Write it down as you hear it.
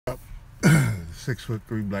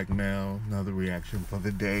6'3" black male. Another reaction for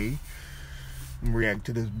the day. I'm react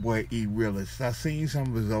to this boy Erealist. I seen some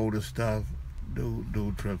of his older stuff.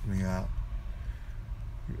 Dude trips me out.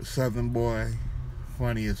 Southern boy,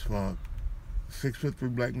 funny as fuck.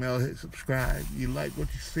 6'3" black male. Hit subscribe. You like what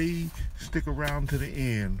you see? Stick around to the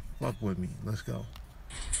end. Fuck with me. Let's go.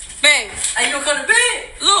 Babe, are you gonna come to bed?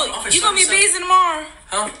 Look, you gonna be busy tomorrow?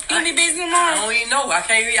 Huh? You gonna be busy tomorrow? I don't even know. I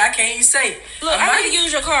can't even say. Look, I need to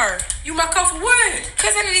use your car. You my car for what?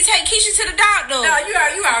 Cause I need to take Keisha to the doctor. Nah, you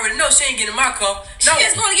already know she ain't getting my car. She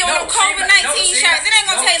just gonna get one of them COVID-19 shots. It ain't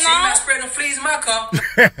gonna take long. She not spreading fleas in my car.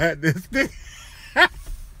 This thing.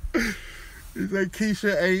 He said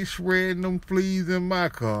Keisha ain't shredding them fleas in my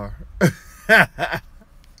car.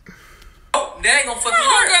 Oh, that ain't gonna fucking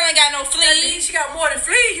My work. girl ain't got no fleas. She got more than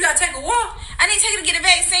fleas. You gotta take a walk. I need to take her to get a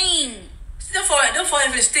vaccine. Them for ain't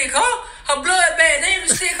finna stick her. Her blood bad. They ain't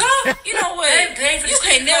finna stick her. You know what? They ain't finna You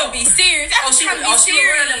stick can't never be serious. She was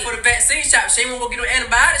running for the vaccine shot. She ain't gonna go get no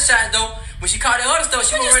antibiotic shots though. When she caught the other stuff,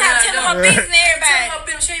 she was running out telling her business to everybody. Tell her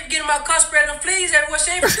business. She ain't getting my car spreading them fleas everywhere.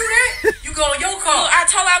 She ain't finna do that. You go on your car. Look, I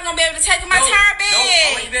told her I was gonna be able to take her my tire bed.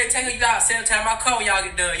 No, you better take her. You gotta sanitize my car when y'all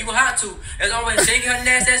get done. You gonna have to. As always, she ain't get her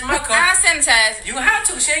nasty ass in my car. I sanitize. You gonna have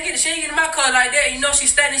to. She ain't getting in my car like that. You know she's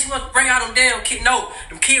standing. She wants to bring out them damn kid. No,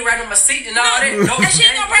 them kid right on my seat and all that. No, she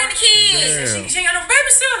ain't gonna bring the kids. She ain't got no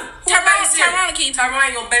babysitter. Tyrone kid. Tyrone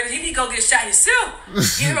ain't gonna baby. He need to go get a shot himself.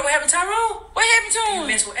 You heard what happened to Tyrone? What happened to him?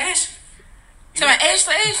 He messed with Ash. So my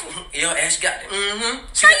Ashley. Yeah, Ash got that. How you know?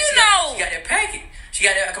 She got that packet. She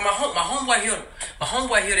got that. Cause my homeboy hit her. My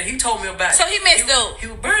homeboy hit her. He told me about it. So he messed up. He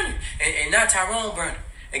was burning, and now Tyrone burning.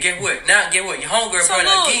 And get what? Now get what? Your homegirl so burning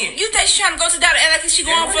look, again. You think she trying to go to the doctor because she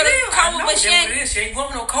going for the COVID, but she ain't. She ain't going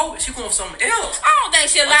for no COVID. She going for something else. I don't think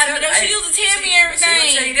she lied to me though. She used to tell me everything.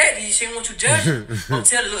 She gonna tell you that. She didn't want you to judge her. I'm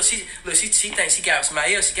telling her, she thinks she got it from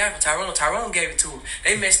somebody else. She got it from Tyrone. Tyrone gave it to her.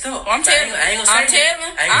 They messed up. I'm telling. I ain't gonna say that.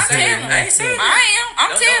 I ain't saying that. I am.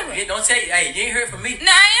 I'm telling. Don't tell you. Hey, you ain't heard from me. Nah,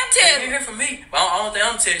 I am telling. You ain't heard from me. But I don't think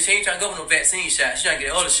I'm telling you. She ain't trying to go for no vaccine shot. She trying to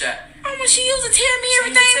get the other shot. Oh, when she used to tell me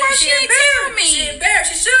everything, why she ain't tell me? She embarrassed.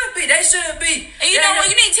 She should be. They should be. And you know what?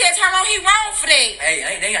 You need to tell Tyrone he wrong for that.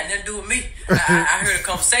 Hey, they ain't got nothing to do with me. I heard a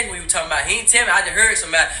conversation when you were talking about. He ain't tell me. I just heard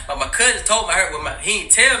somebody. But my cousin told me. I heard he ain't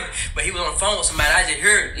tell me. But he was on the phone with somebody. I just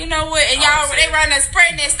heard. You know what? And y'all, they running that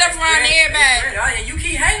spreading that stuff around to everybody. You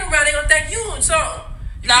keep hanging around, they gonna think you on something.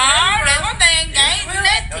 No, they gonna think they ain't do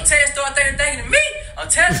nothing. I'm telling you, start thinking to me. I'm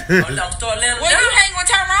telling you, I'm start letting them down. You hang with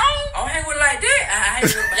Tyrone? I don't hang with like that. I hang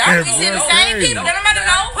with y'all be seeing the same people. Don't matter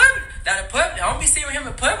know. Not in public. I don't be seeing him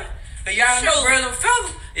in public. But y'all know birds and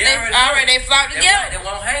feathers. They flock together. They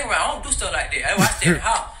won't hang around. I don't do stuff like that. That's why I stay in the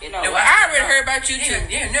house. You know, I already heard about you too.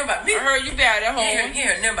 You heard nothing about me. I heard you be out at home. You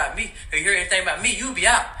heard nothing about me. If you heard anything about me, you be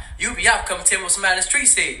out. You be out, come and tell me what somebody in the street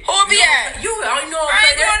said. Who be out? You, I don't know.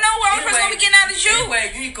 I ain't going nowhere. I'm just gonna be getting out of you.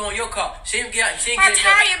 Anyway, you need to go in your car. She ain't get out. My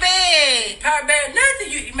tire bad. Tire bad,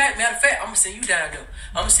 nothing. Matter of fact, I'm gonna send you down there.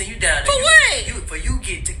 For what? For you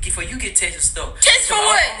get tested stuff. Test for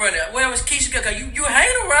what? I'm running. Well, it's Keisha, cause you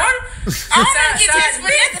hanging around. I don't want to get tested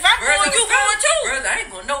for nothing. If I'm going, you going too. Brother, I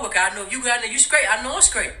ain't going nowhere. Cause I know you got there. You straight. I know I'm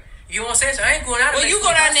straight. You know what I'm saying? So I ain't going out there. Well, you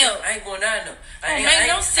go down there. I ain't going down there. I ain't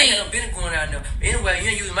no sense. I ain't no business going down there. Anyway, you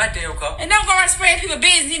ain't using my damn car. And don't go around spraying people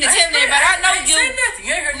business. You need to tell everybody. I know you. I ain't saying nothing.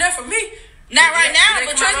 You ain't heard nothing from me. Not right now,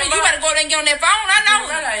 but trust me, you better go there and get on that phone. I know.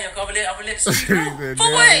 I'm gonna let the street know.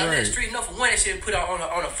 For what? I'm gonna let the street know. For one, that shit put on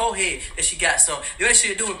her forehead that she got some. The other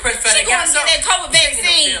shit do with press flat. She gonna get that COVID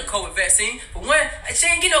vaccine. COVID vaccine. For one,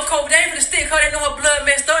 she ain't get no COVID. They ain't finna stick her. They know her blood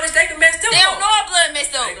messed up. They can mess them up. They don't know her blood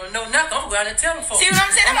messed up. They gonna know nothing. I'm gonna go out and tell them folks. See what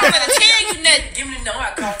I'm saying? I'm not gonna tell you nothing. Give me the number.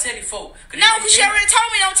 I call Teddy folk. No, because she already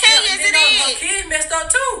told me don't tell you as it is. Her kid messed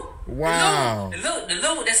up too. Wow. The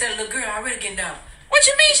little, they said the little girl already getting down. What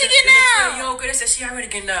you mean she getting down? Young girl, they said she already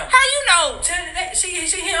getting down. How you know? Tell her that she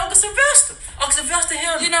hit Uncle Sylvester. Uncle Sylvester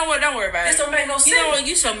him. You know what? Don't worry about it. This don't make no sense. You know what?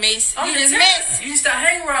 You so mess. You just mess. You start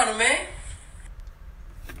hanging around him, man.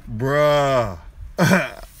 Bruh.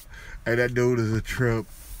 Hey, that dude is a trip.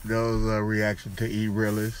 That was a reaction to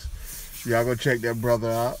Erealist. Y'all go check that brother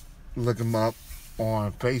out. Look him up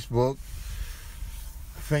on Facebook.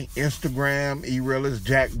 I think Instagram, Erealist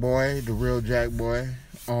Jack Boy, the real Jack Boy.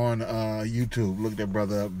 On YouTube. Look that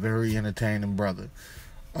brother up. Very entertaining brother.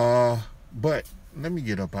 But let me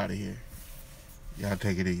get up out of here. Y'all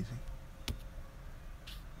take it easy.